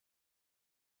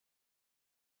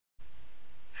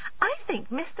think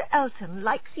Mr. Elton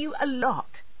likes you a lot.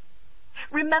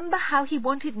 Remember how he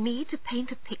wanted me to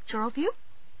paint a picture of you?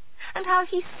 And how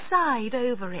he sighed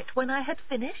over it when I had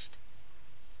finished?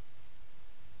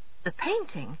 The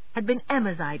painting had been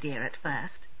Emma's idea at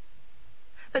first,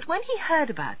 but when he heard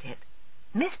about it,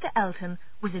 Mr. Elton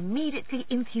was immediately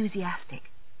enthusiastic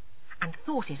and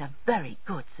thought it a very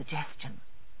good suggestion.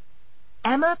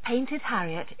 Emma painted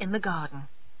Harriet in the garden,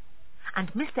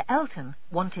 and Mr. Elton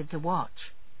wanted to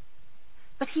watch.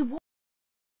 But he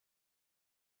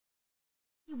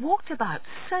walked about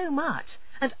so much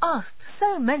and asked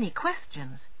so many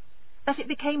questions that it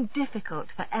became difficult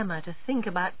for Emma to think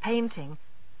about painting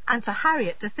and for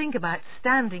Harriet to think about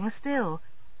standing still.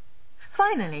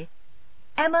 Finally,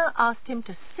 Emma asked him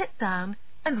to sit down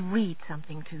and read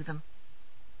something to them.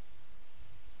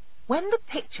 When the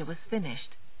picture was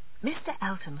finished, Mr.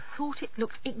 Elton thought it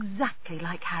looked exactly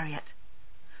like Harriet,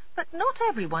 but not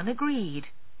everyone agreed.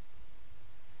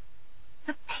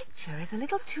 "The picture is a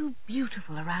little too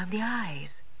beautiful around the eyes,"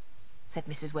 said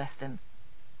Mrs. Weston.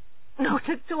 "Not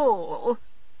at all,"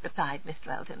 replied Mr.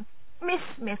 Elton. "Miss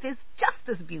Smith is just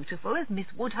as beautiful as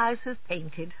Miss Woodhouse has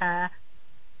painted her."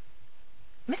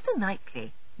 Mr.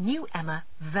 Knightley knew Emma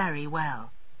very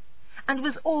well, and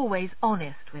was always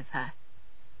honest with her.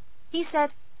 He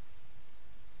said,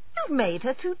 "You've made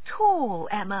her too tall,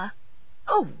 Emma."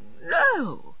 "Oh,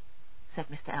 no," said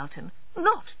Mr. Elton.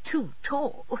 "Not too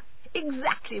tall.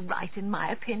 Exactly right in my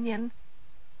opinion."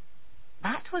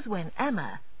 That was when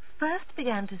Emma first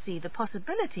began to see the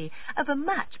possibility of a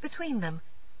match between them,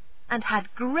 and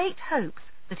had great hopes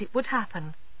that it would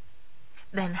happen.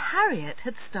 Then Harriet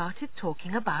had started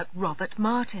talking about Robert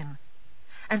Martin,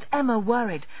 and Emma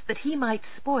worried that he might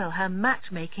spoil her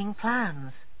matchmaking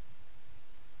plans.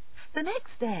 The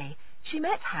next day she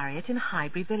met Harriet in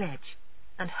Highbury Village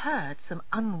and heard some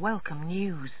unwelcome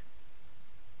news.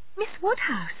 "Miss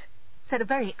Woodhouse," said a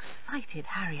very excited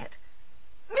Harriet,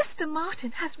 "Mr.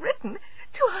 Martin has written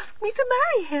to ask me to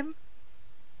marry him."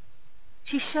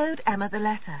 She showed Emma the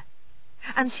letter,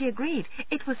 and she agreed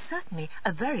it was certainly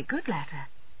a very good letter.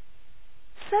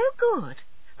 "So good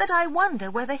that I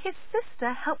wonder whether his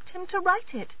sister helped him to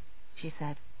write it," she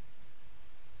said.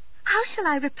 "How shall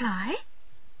I reply?"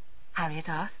 Harriet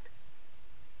asked.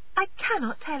 "I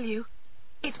cannot tell you.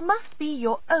 It must be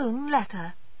your own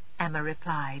letter," Emma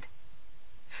replied.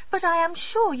 "But I am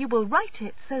sure you will write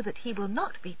it so that he will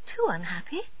not be too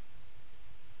unhappy."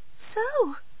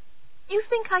 "So, you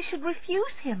think I should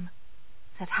refuse him?"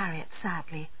 said Harriet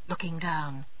sadly, looking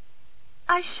down.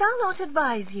 "I shall not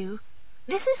advise you.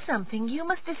 This is something you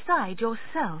must decide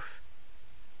yourself."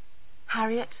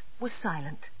 Harriet was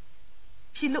silent.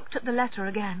 She looked at the letter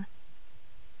again.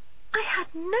 "I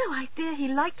had no idea he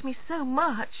liked me so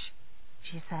much,"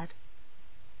 she said.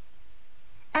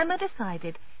 Emma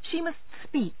decided she must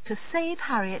speak to save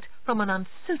Harriet from an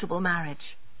unsuitable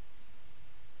marriage.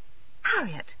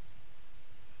 "Harriet,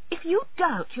 if you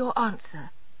doubt your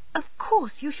answer, of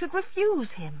course you should refuse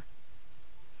him.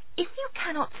 If you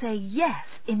cannot say yes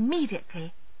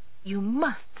immediately, you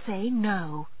must say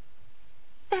no."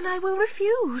 "Then I will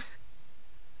refuse.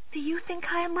 Do you think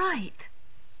I am right?"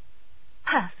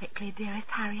 "Perfectly, dearest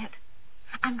Harriet.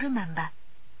 And remember,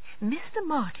 Mr.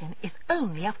 Martin is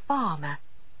only a farmer.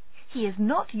 He is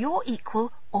not your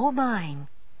equal or mine.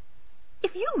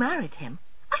 If you married him,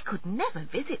 I could never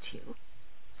visit you,"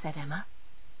 said Emma.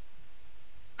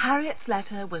 Harriet's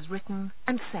letter was written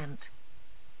and sent.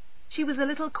 She was a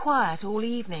little quiet all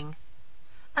evening,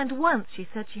 and once she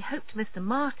said she hoped Mr.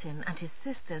 Martin and his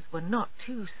sisters were not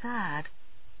too sad.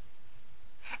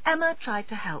 Emma tried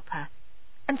to help her,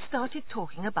 and started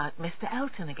talking about Mr.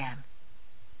 Elton again.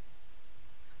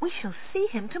 "We shall see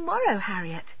him tomorrow,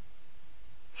 Harriet.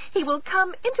 He will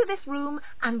come into this room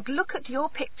and look at your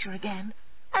picture again,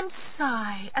 and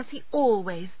sigh as he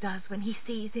always does when he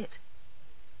sees it."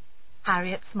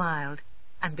 Harriet smiled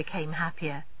and became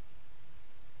happier.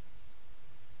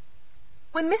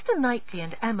 When Mr. Knightley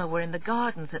and Emma were in the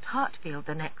gardens at Hartfield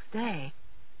the next day,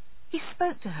 he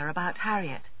spoke to her about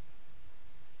Harriet.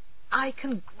 "I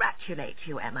congratulate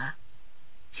you, Emma.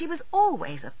 She was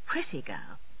always a pretty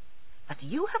girl, but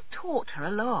you have taught her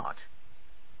a lot.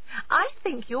 I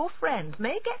think your friend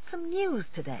may get some news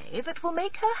today that will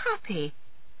make her happy."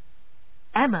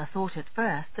 Emma thought at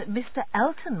first that Mr.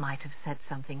 Elton might have said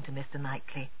something to Mr.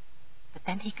 Knightley, but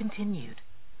then he continued.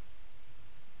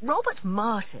 "Robert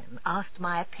Martin asked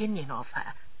my opinion of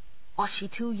her. Was she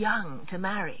too young to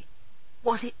marry?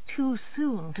 Was it too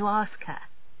soon to ask her?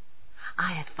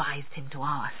 I advised him to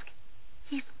ask.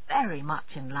 He's very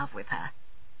much in love with her."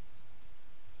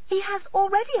 "He has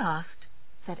already asked,"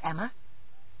 said Emma,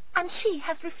 "and she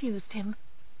has refused him."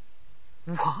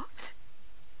 What?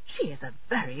 She is a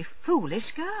very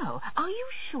foolish girl. Are you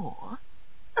sure?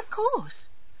 Of course.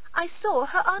 I saw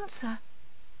her answer.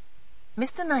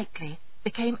 Mr. Knightley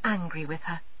became angry with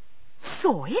her.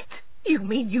 Saw it? You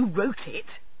mean you wrote it?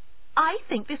 I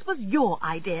think this was your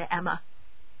idea, Emma.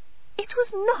 It was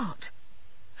not.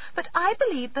 But I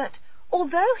believe that,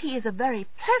 although he is a very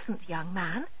pleasant young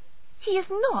man, he is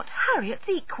not Harriet's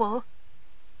equal.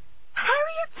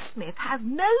 Harriet Smith has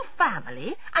no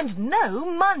family and no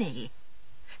money.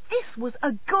 This was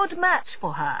a good match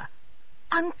for her.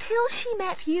 Until she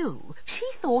met you, she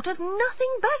thought of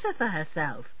nothing better for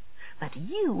herself. But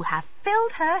you have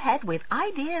filled her head with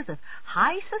ideas of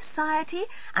high society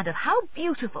and of how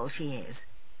beautiful she is.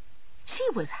 She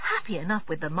was happy enough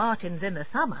with the Martins in the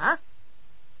summer.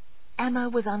 Emma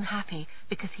was unhappy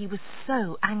because he was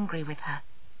so angry with her.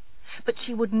 But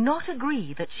she would not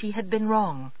agree that she had been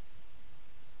wrong.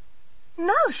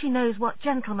 Now she knows what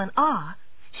gentlemen are,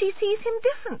 she sees him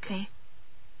differently.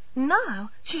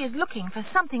 Now she is looking for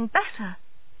something better.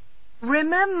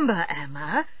 Remember,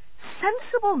 Emma,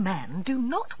 sensible men do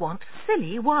not want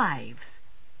silly wives.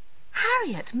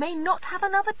 Harriet may not have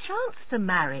another chance to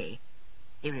marry,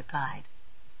 he replied.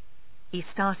 He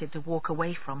started to walk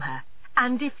away from her.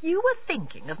 And if you were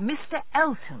thinking of Mr.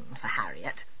 Elton for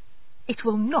Harriet, it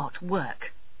will not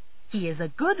work. He is a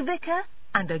good vicar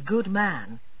and a good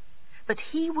man, but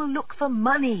he will look for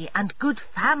money and good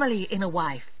family in a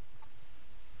wife.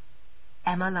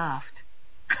 Emma laughed.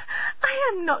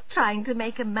 I am not trying to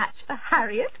make a match for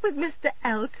Harriet with Mr.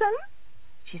 Elton,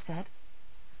 she said,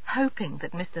 hoping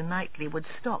that Mr. Knightley would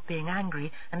stop being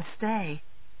angry and stay.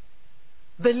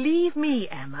 Believe me,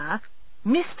 Emma,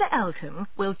 Mr. Elton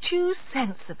will choose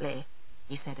sensibly,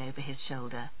 he said over his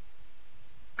shoulder.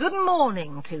 Good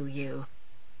morning to you.